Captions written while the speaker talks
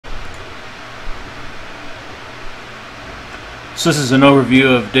So this is an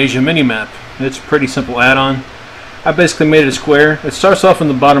overview of DejaMinimap. It's a pretty simple add-on. I basically made it a square. It starts off in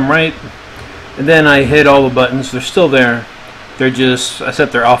the bottom right, and then I hit all the buttons. They're still there. They're just, I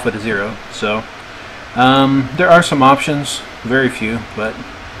set their alpha to 0. So there are some options, very few, but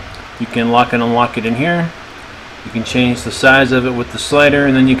you can lock and unlock it in here. You can change the size of it with the slider,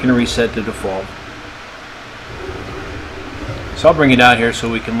 and then you can reset the default. So I'll bring it out here so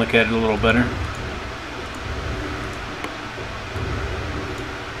we can look at it a little better.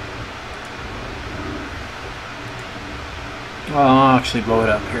 Well, I'll actually blow it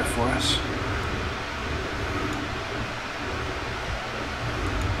up here for us.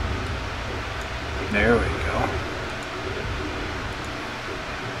 There we go.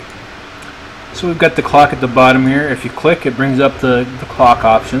 So we've got the clock at the bottom here. If you click, it brings up the clock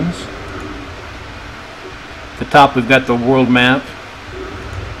options. At the top, we've got the world map.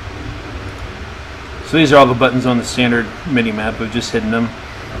 So these are all the buttons on the standard mini map. We've just hidden them,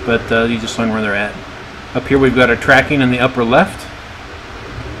 but you just learn where they're at. Up here we've got our tracking in the upper left.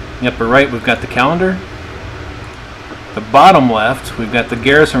 In the upper right we've got the calendar. The bottom left we've got the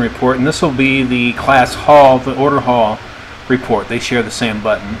garrison report, and this will be the class hall, the order hall report. They share the same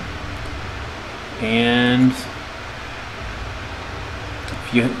button. And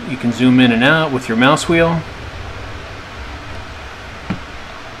you can zoom in and out with your mouse wheel.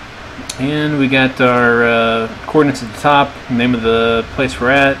 And we got our coordinates at the top, name of the place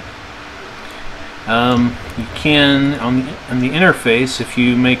we're at. You can, on the interface, if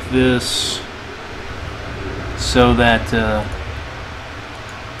you make this so that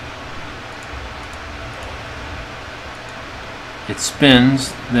it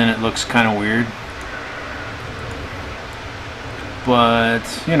spins, then it looks kind of weird. But,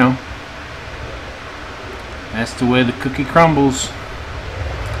 you know, that's the way the cookie crumbles.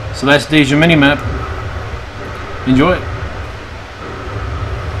 So that's DejaMinimap. Enjoy it.